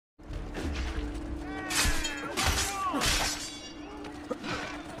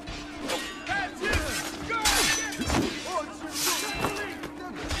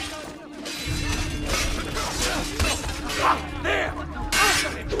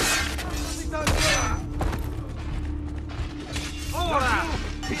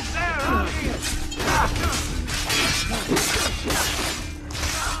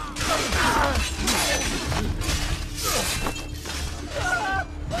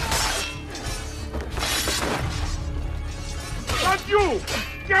You!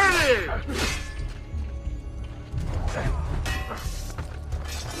 Get him!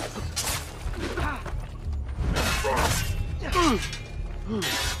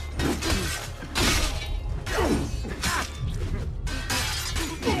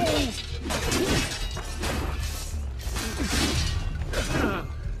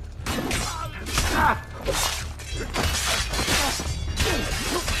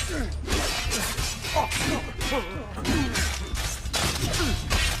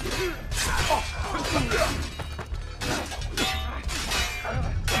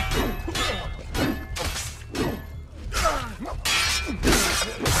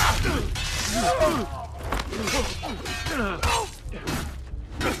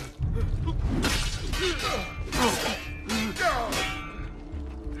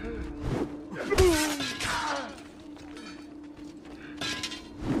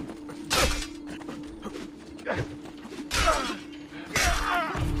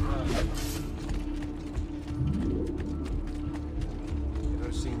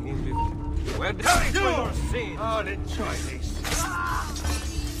 We're dying for your sins! I'll enjoy this.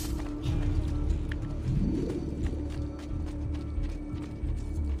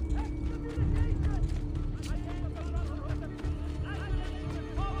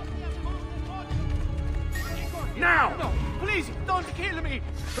 Now! No, please, don't kill me!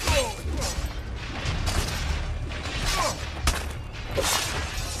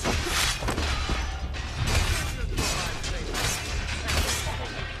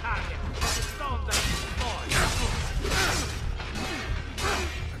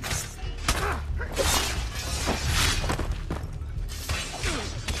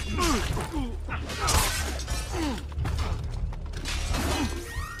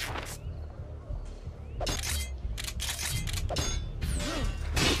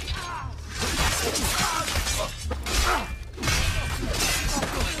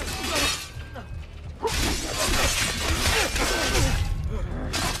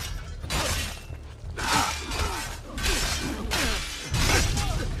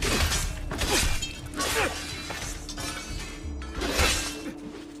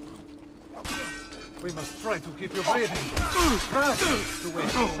 We must try to keep you breathing. Try to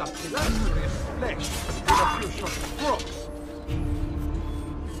waste such luxurious flesh with a few short strokes.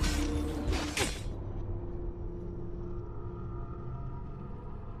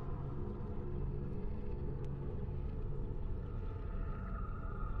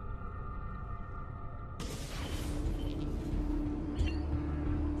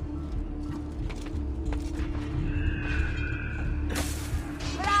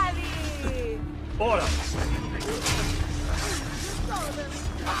 Ora!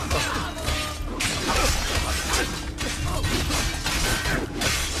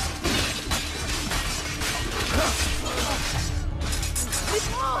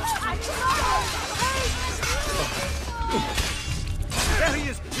 There he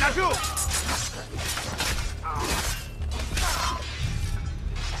is! Now go!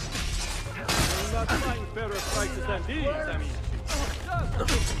 We're not flying fairer prices than these, I mean.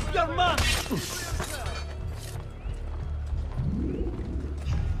 Your man!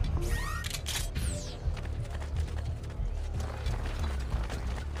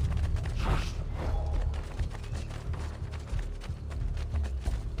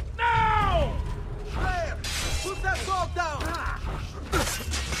 Now! Claire! Put that dog down!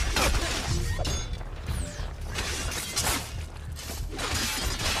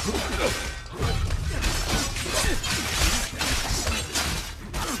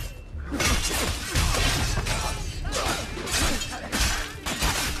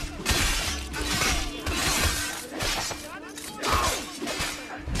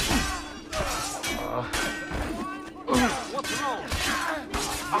 What's wrong?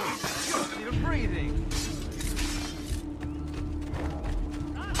 You're still breathing.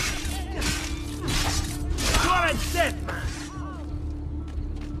 You're a dead man!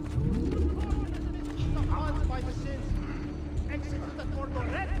 By the sins, exit to the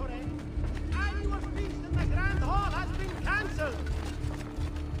Cordoretore, and your feast in the Grand Hall has been cancelled.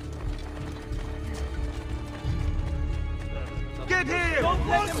 Get him! Don't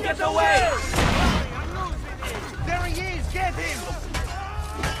let him get away! There he is! Get him!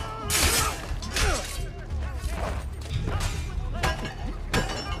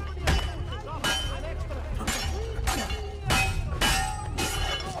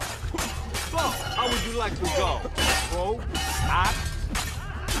 So, how would you like to go? Go? Back?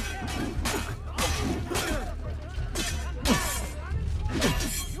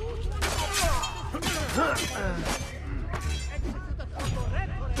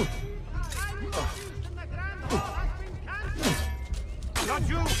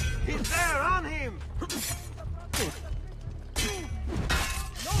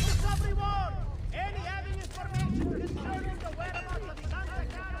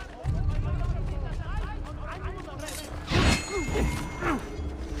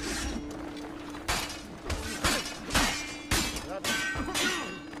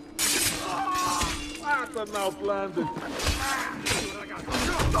 now planted.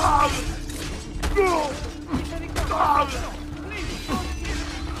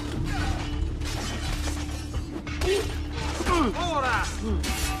 Ora!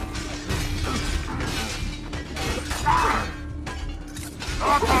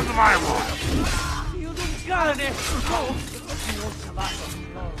 Not on my watch! You don't got it!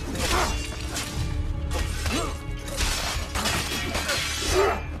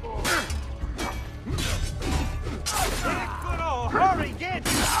 Eccolo! Hurry, get!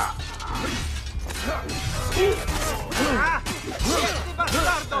 Ah! Siete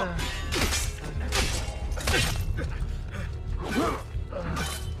bastardo!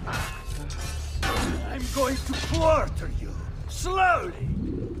 I'm going to quarter you, slowly.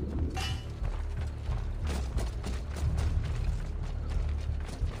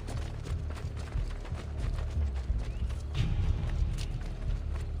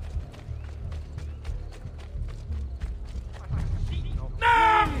 No,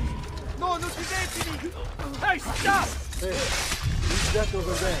 non uccidetemi! Hey, stop! Who's that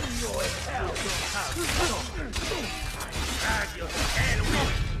over there?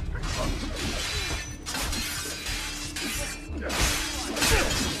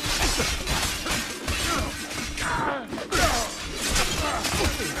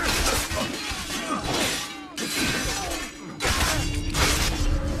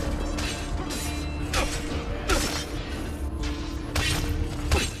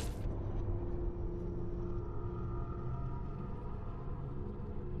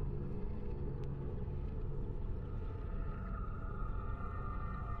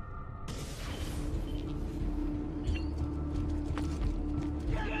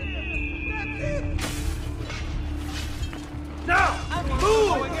 Now! I'm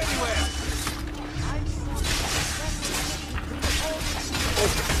moving anywhere!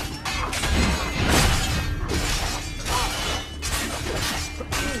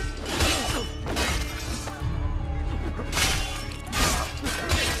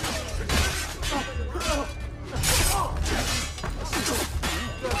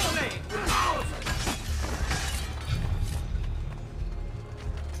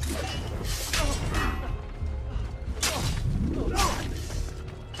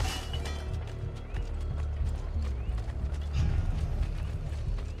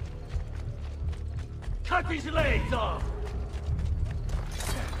 Cut his legs off!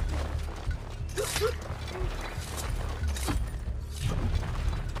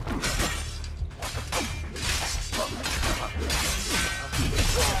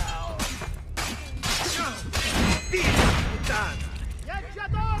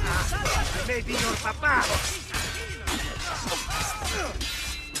 Maybe your papa!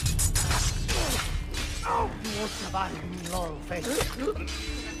 Non cavarmi in loro feste!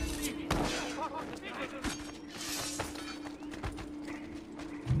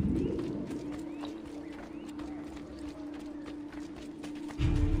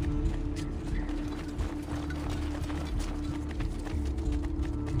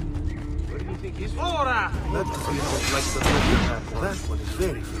 Ora! That feels like the map. That one is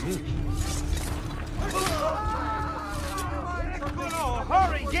very familiar. Eccolo!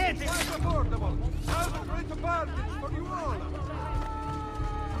 Hurry, get it! Affordable! I've a great advantage for you all!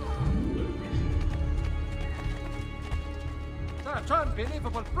 Such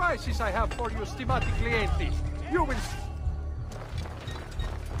unbelievable prices I have for you, stimati clienti! You will...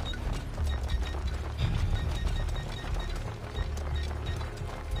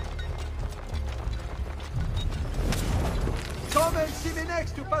 Come and see me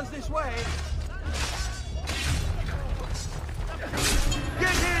next to pass this way!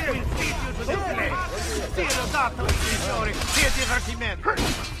 Get here! We'll feed you to the place! Zero dato, signori! Che divertimento!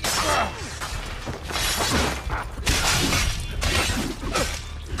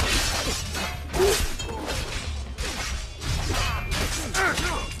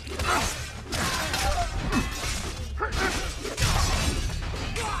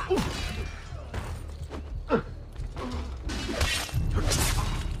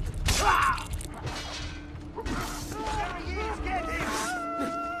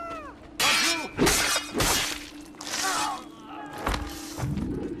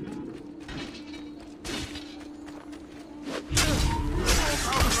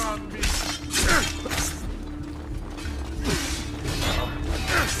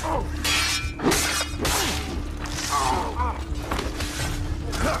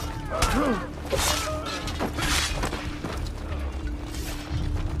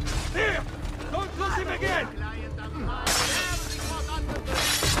 Here! Don't lose him again!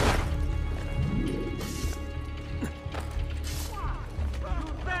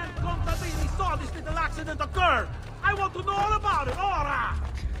 Ben contadini, soldi, the accident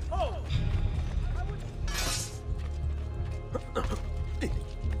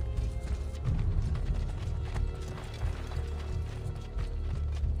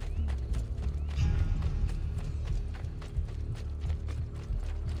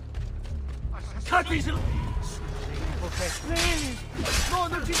Cut these... Okay. Please! No,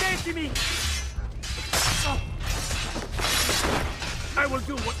 non uccidetemi! I will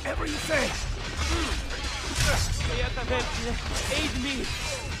do whatever you say! Beata Vergine, aid me!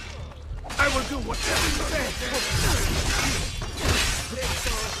 I will do whatever you say!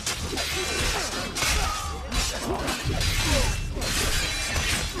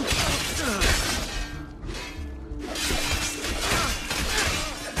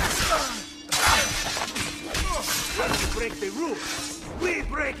 When you break the rules, we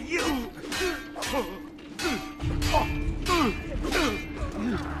break you!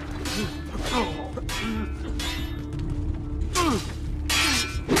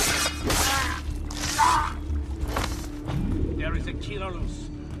 There is a killer loose.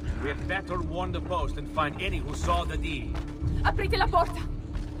 We had better warn the post and find any who saw the deed. Aprite la porta!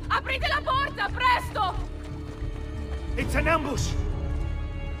 Aprite la porta, presto! It's an ambush!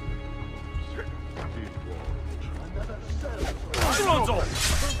 Stronzo!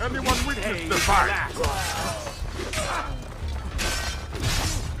 Anyone witness the fight?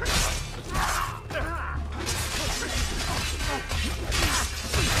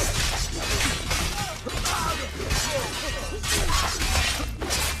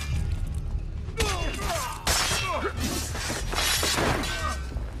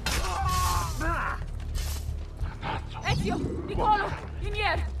 Ezio! Niccolo!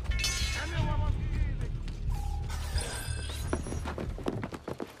 Inier!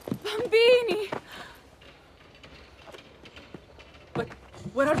 Bambini! But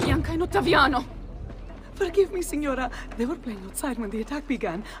where are Bianca and Ottaviano? Forgive me, Signora. They were playing outside when the attack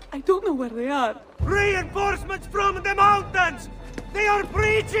began. I don't know where they are. Reinforcements from the mountains! They are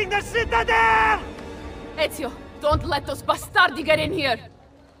breaching the citadel! Ezio, don't let those bastardi get in here!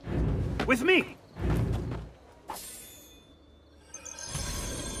 With me!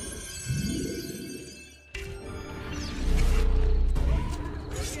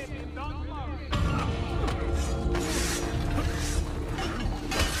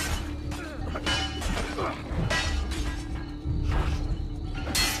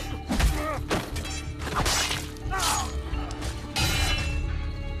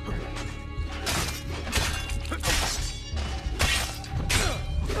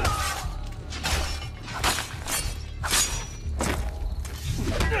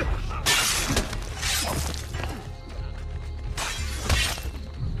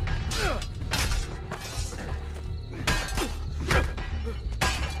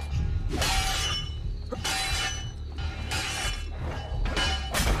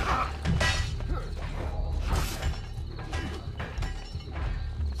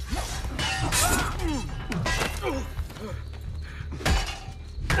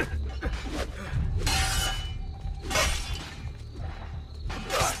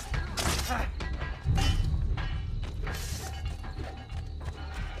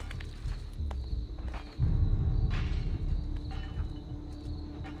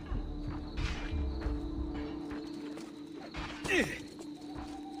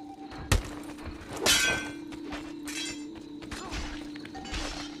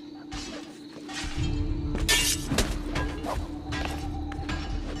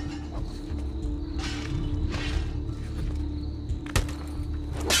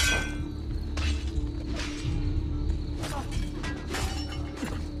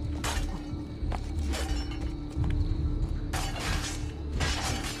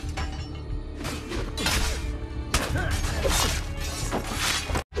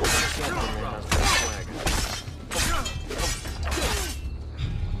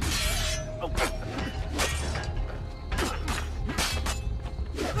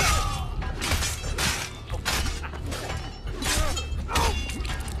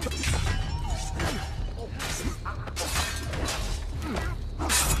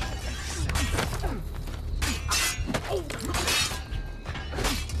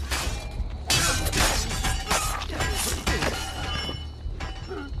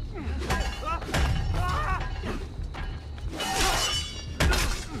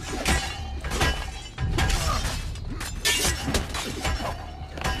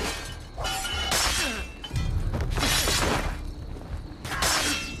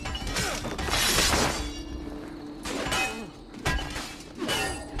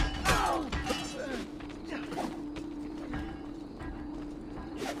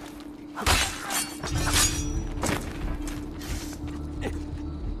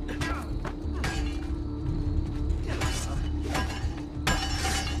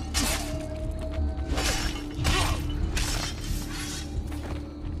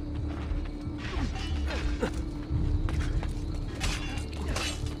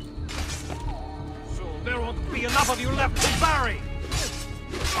 won't be enough of you left to bury!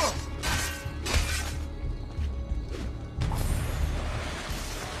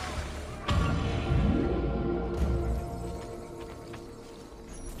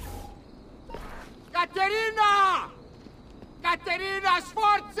 Caterina! Caterina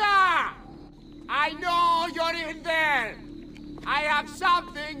Sforza! I know you're in there! I have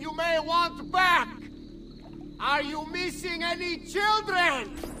something you may want back! Are you missing any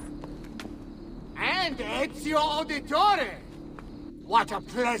children? And Ezio Auditore! What a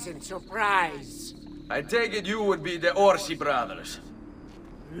pleasant surprise! I take it you would be the Orsi brothers.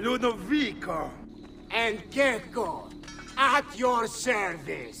 Ludovico. And Gecko, at your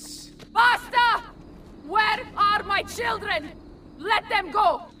service! Basta! Where are my children? Let them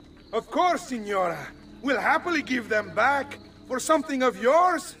go! Of course, Signora. We'll happily give them back for something of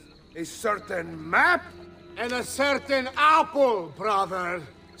yours. A certain map. And a certain apple, brother.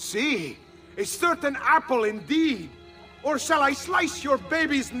 See, a certain apple indeed. Or shall I slice your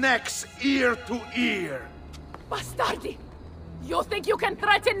baby's necks ear to ear? Bastardi! You think you can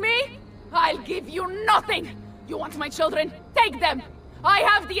threaten me? I'll give you nothing! You want my children? Take them! I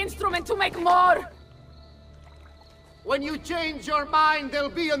have the instrument to make more! When you change your mind, they'll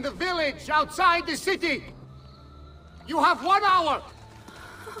be in the village outside the city. You have 1 hour.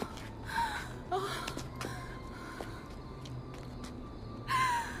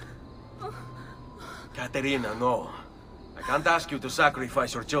 Caterina, no. I can't ask you to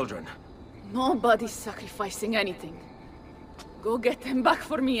sacrifice your children. Nobody's sacrificing anything. Go get them back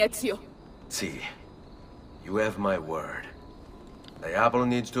for me, Ezio. See, you have my word. The apple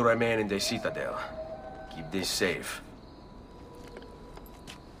needs to remain in the citadel. Keep this safe.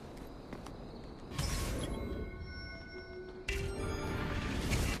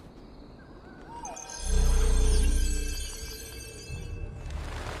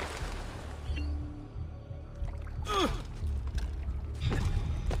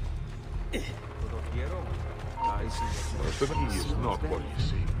 But he is not what he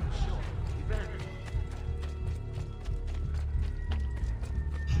seems.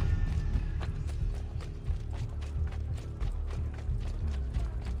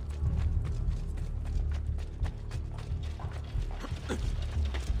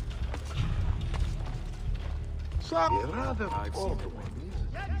 Rather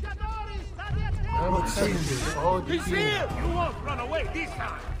He's here! You won't run away this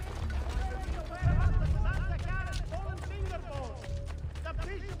time!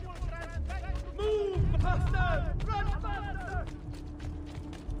 Move, faster! Run faster!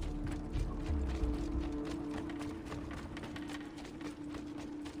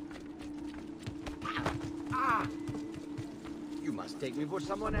 You must take me for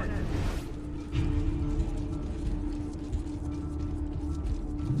someone else.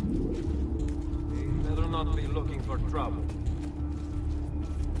 Better not be looking for trouble.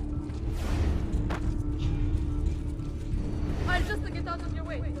 I'll just get out of your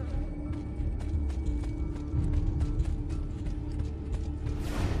way, sir.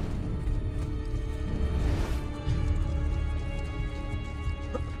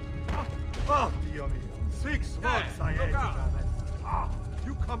 Oh, Dio mio. 6 months I had Ah,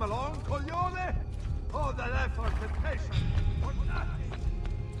 you come along, coglione? All that effort and patience for nothing.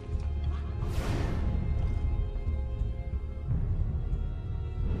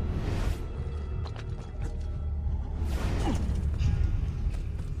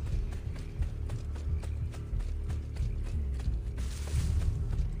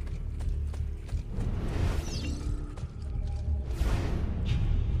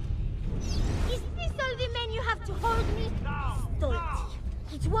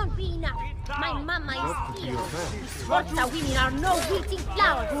 It won't be enough. My mama is here. Sforza women are no wilting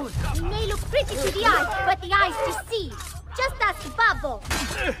flowers. They may look pretty to the eye, but the eyes deceive. Just ask Babbo.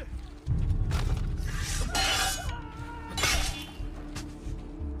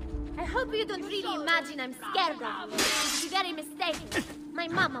 I hope you don't really imagine I'm scared of you. You'd be very mistaken. My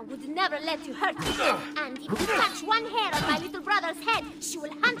mama would never let you hurt me. And if you touch one hair on my little brother's head, she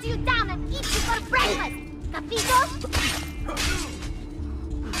will hunt you down and eat you for breakfast. Capito?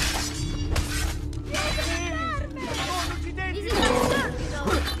 This is absurd, you know.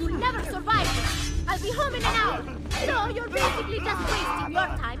 You'll never survive this. I'll be home in an hour. So you're basically just wasting your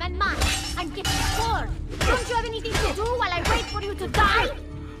time and mine. I'm getting bored. Don't you have anything to do while I wait for you to die?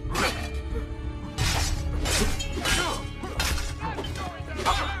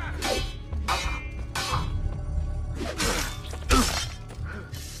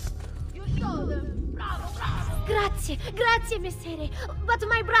 Grazie, grazie, messere. But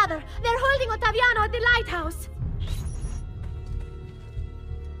my brother, they're holding Ottaviano at the lighthouse.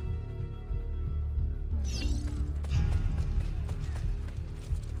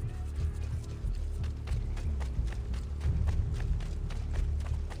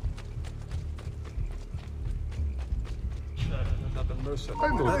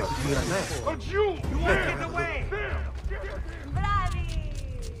 But you get away! Bravi!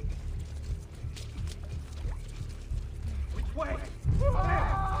 Which way?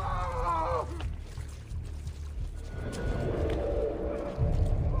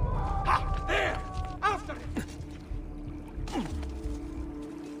 Ha! There! After it!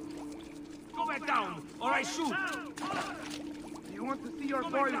 Go back down, or I shoot! You want to see your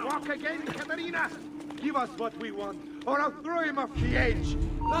boy walk again, Katerina? Give us what we want, or I'll throw him off the edge.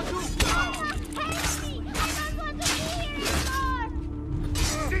 Help me! I don't want to be here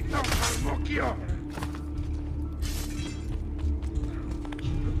anymore! Sit down, Parmocchio!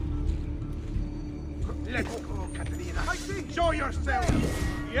 Let's go, Katerina. Show yourself!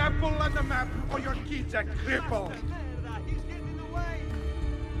 The apple on the map, or your kid's a cripple. He's getting away!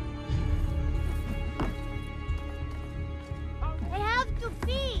 I have to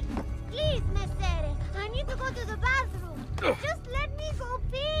pee! Please, Messere! I need to go to the bathroom! Just let me go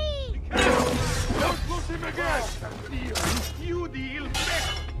pee! Don't lose him again! You the ill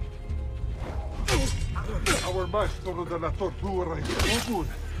Our maestro della tortura is so good.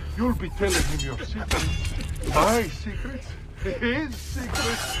 You'll be telling him your secrets. My secrets? His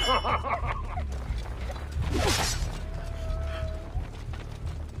secrets?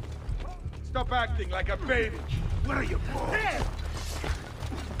 Stop acting like a baby. Where are you going?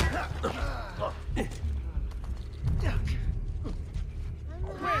 I'm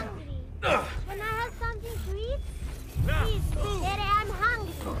hungry. Can I have something to eat? Please, Messere, I'm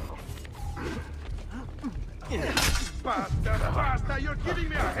hungry. Basta, you're giving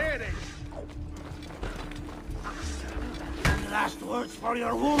me a headache. Last words for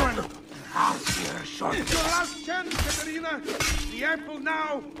your woman. I'll see her short. Your last chance, Katerina. The apple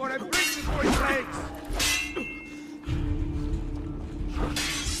now, or I break the boy's legs.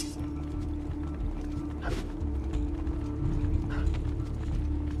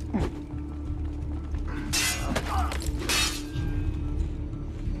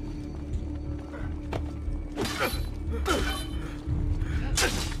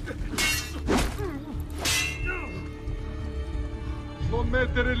 Non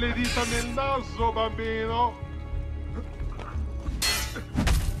mettere le dita nel naso, bambino!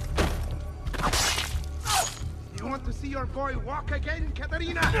 You want to see your boy walk again,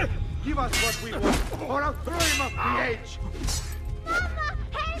 Katerina? Give us what we want, or I'll throw him off the edge. Mama,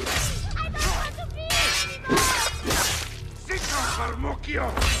 help me! I don't want to be here anymore! Sit down, Parmocchio!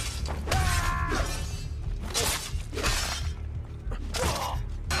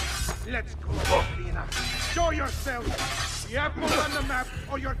 Let's go, Katerina. Show yourself! The apple on the map,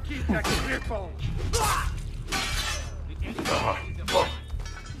 or your kid's a cripple.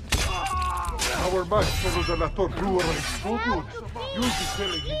 Our maestro della tortura is so good. You'll be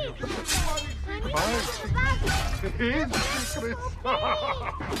telling him your secrets. His secrets.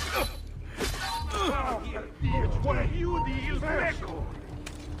 Which way? You the ill becco.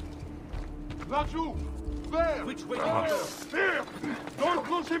 Laggiù! There! Which way? There! Don't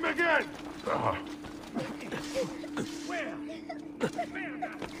lose him again! Where?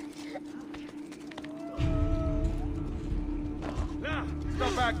 Now,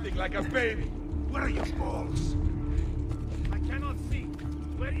 Stop acting like a baby. Where are your balls? I cannot see.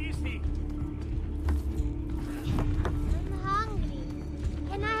 Where is he? I'm hungry.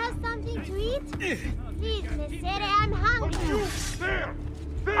 Can I have something to eat? Please, Messere, I'm hungry. There!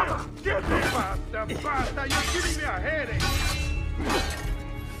 There! Get him! Basta, you're giving me a headache.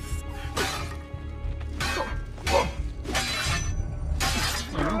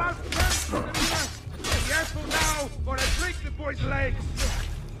 Your last chance, Katerina. The apple now, or I break the boy's legs.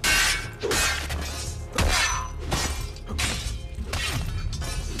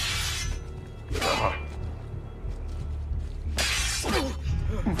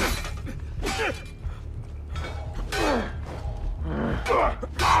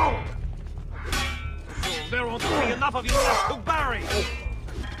 There won't be enough of you left to bury!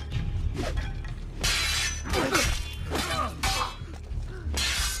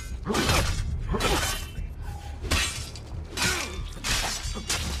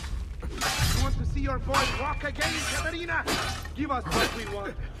 You want to see your boy walk again, Katerina? Give us what we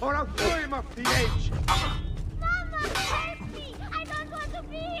want, or I'll throw him off the edge. Mama, help me! I don't want to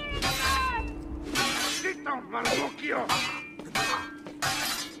be here anymore! Sit down, Parmocchio.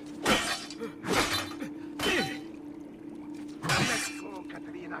 Let's go,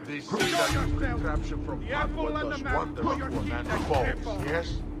 Katerina. They Show say that yourself. contraption from The apple Aqua on the does map, wonders or to your a kid's man a who falls, cripple. yes?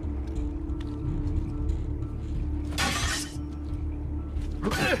 I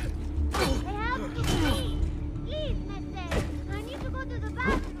have to pee! Please, Messere, I need to go to the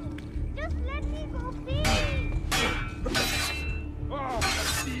bathroom. Just let me go pee! Oh,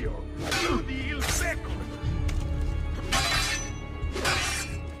 Dio! Chiudi il becco!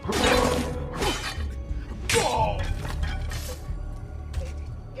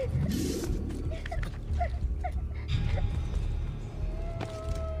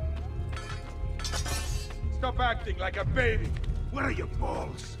 Stop acting like a baby! Where are your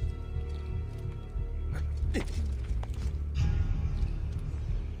balls?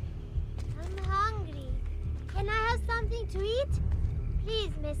 I'm hungry. Can I have something to eat?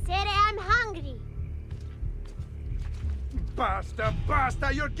 Please, Messere, I'm hungry. Basta,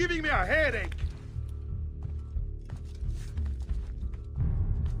 basta! You're giving me a headache!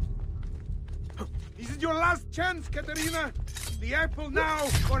 This is your last chance, Katerina! The apple now,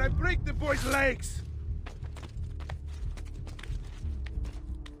 or I break the boy's legs!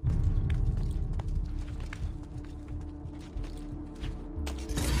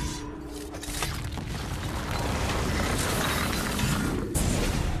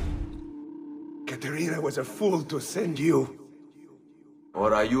 Katerina was a fool to send you.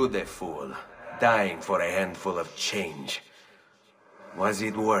 Or are you the fool, dying for a handful of change? Was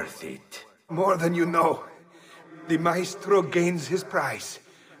it worth it? More than you know. The maestro gains his prize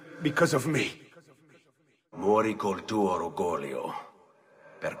because of me. Muori col tuo orgoglio,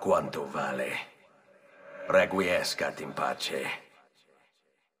 per quanto vale. Requiescat in pace.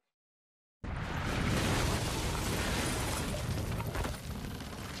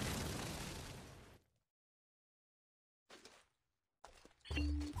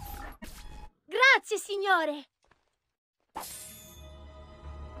 Grazie, signore.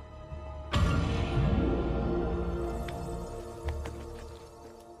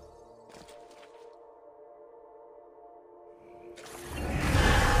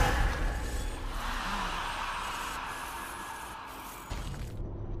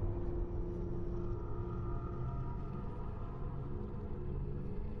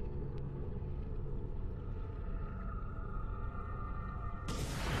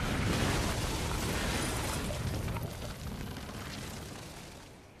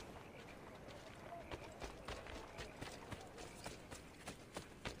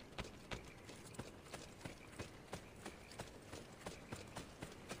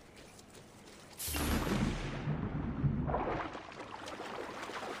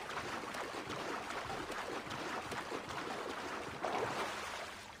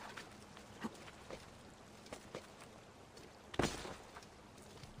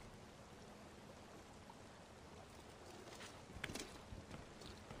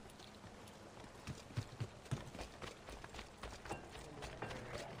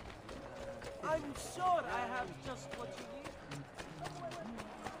 I'm sure I have just what you need.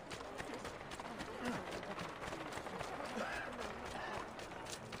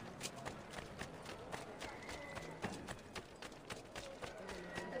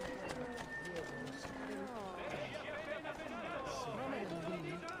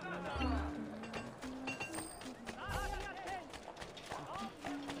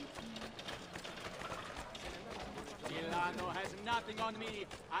 Milano has nothing on me.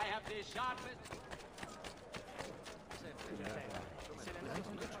 I have the sharpest...